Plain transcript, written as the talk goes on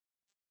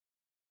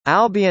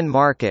Albion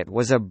Market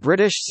was a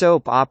British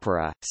soap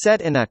opera,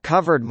 set in a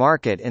covered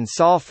market in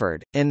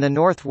Salford, in the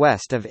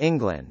northwest of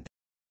England.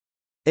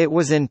 It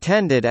was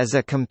intended as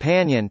a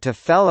companion to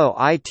fellow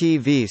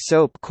ITV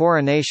soap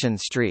Coronation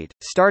Street,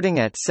 starting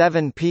at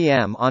 7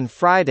 p.m. on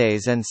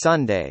Fridays and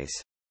Sundays.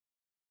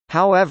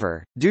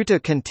 However, due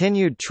to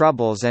continued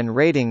troubles and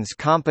ratings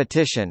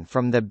competition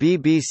from the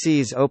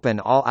BBC's Open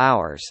All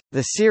Hours,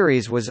 the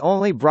series was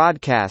only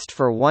broadcast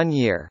for 1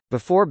 year,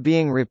 before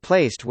being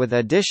replaced with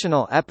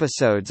additional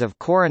episodes of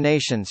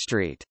Coronation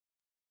Street.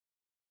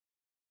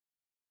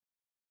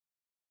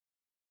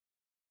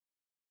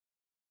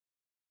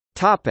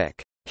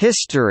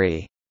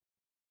 History.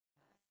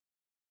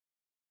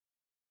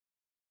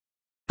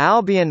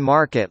 Albion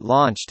Market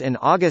launched in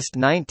August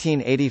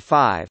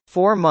 1985,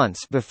 4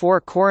 months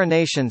before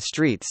Coronation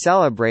Street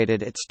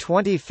celebrated its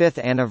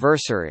 25th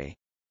anniversary.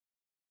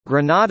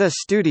 Granada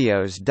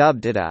Studios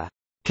dubbed it a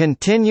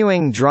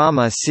continuing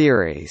drama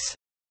series,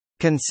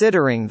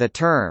 considering the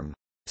term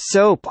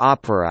soap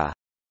opera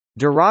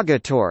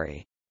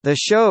derogatory. The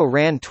show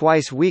ran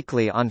twice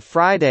weekly on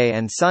Friday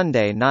and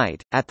Sunday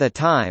night. At the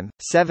time,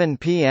 7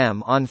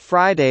 p.m. on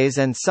Fridays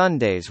and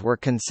Sundays were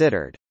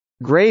considered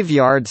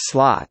graveyard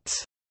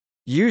slots,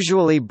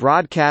 usually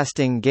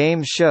broadcasting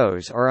game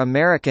shows or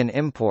American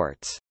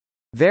imports.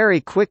 Very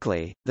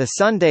quickly, the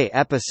Sunday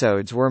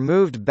episodes were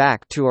moved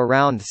back to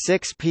around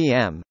 6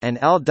 p.m., and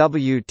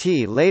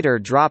LWT later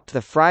dropped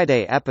the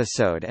Friday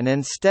episode and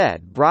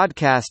instead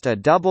broadcast a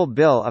double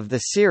bill of the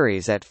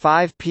series at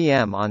 5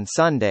 p.m. on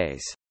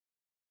Sundays.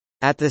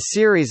 At the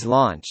series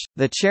launch,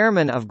 the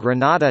chairman of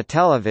Granada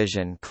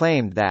Television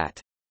claimed that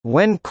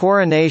when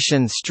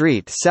Coronation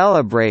Street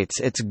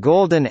celebrates its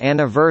golden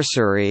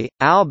anniversary,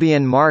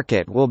 Albion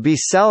Market will be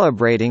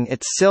celebrating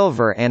its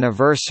silver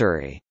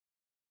anniversary.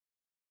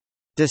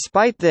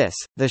 Despite this,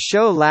 the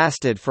show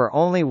lasted for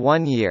only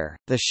 1 year.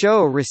 The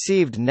show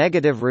received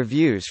negative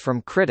reviews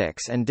from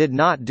critics and did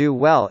not do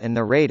well in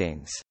the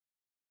ratings.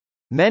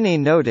 Many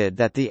noted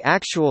that the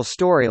actual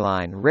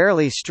storyline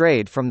rarely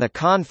strayed from the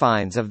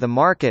confines of the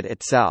market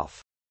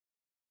itself.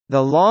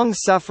 The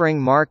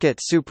long-suffering market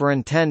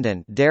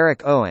superintendent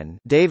Derek Owen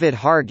David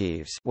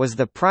Hargreaves was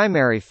the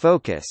primary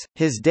focus.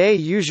 His day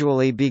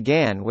usually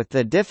began with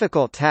the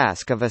difficult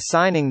task of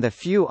assigning the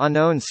few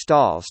unowned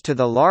stalls to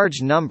the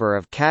large number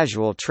of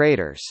casual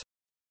traders.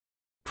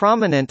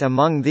 Prominent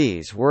among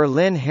these were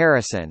Lynn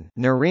Harrison,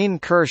 Noreen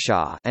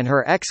Kershaw, and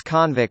her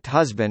ex-convict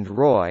husband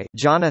Roy,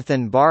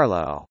 Jonathan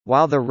Barlow,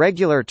 while the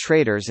regular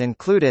traders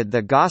included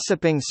the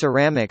gossiping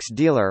ceramics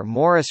dealer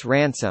Morris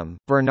Ransom,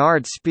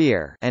 Bernard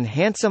Spear, and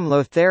handsome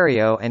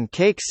Lothario and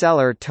cake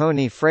seller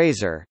Tony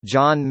Fraser,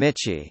 John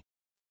Michie.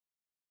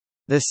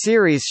 The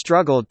series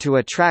struggled to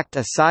attract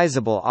a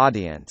sizable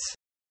audience.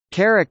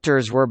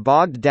 Characters were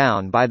bogged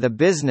down by the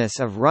business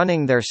of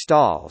running their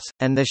stalls,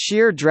 and the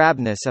sheer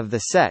drabness of the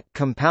set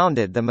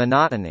compounded the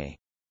monotony.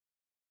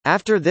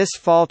 After this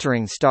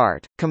faltering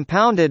start,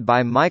 compounded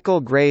by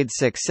Michael Grade's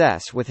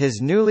success with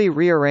his newly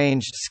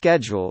rearranged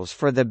schedules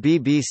for the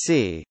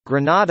BBC,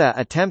 Granada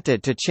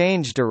attempted to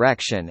change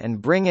direction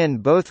and bring in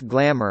both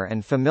glamour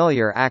and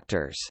familiar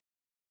actors.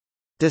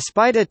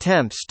 Despite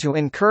attempts to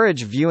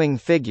encourage viewing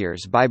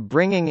figures by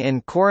bringing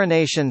in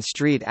Coronation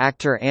Street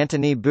actor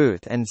Anthony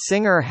Booth and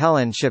singer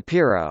Helen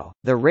Shapiro,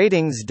 the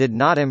ratings did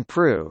not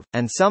improve,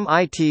 and some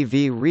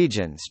ITV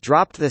regions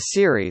dropped the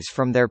series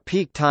from their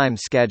peak time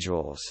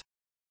schedules.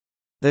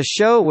 The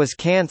show was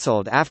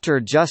cancelled after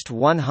just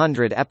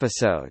 100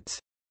 episodes.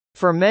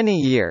 For many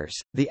years,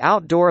 the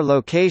outdoor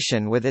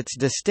location with its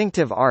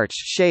distinctive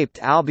arch-shaped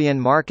Albion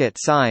Market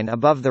sign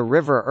above the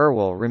River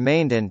Irwell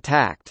remained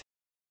intact.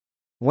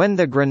 When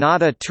the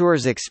Granada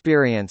Tours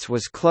experience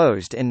was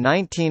closed in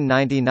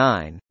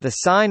 1999, the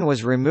sign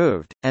was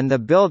removed, and the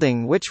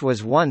building which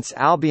was once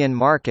Albion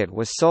Market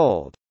was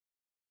sold.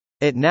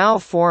 It now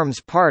forms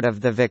part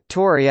of the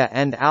Victoria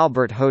and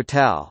Albert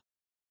Hotel.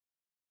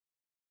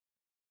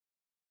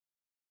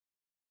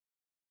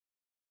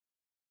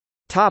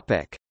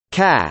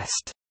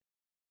 Cast.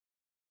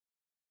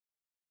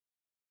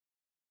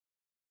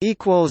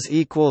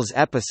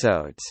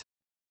 Episodes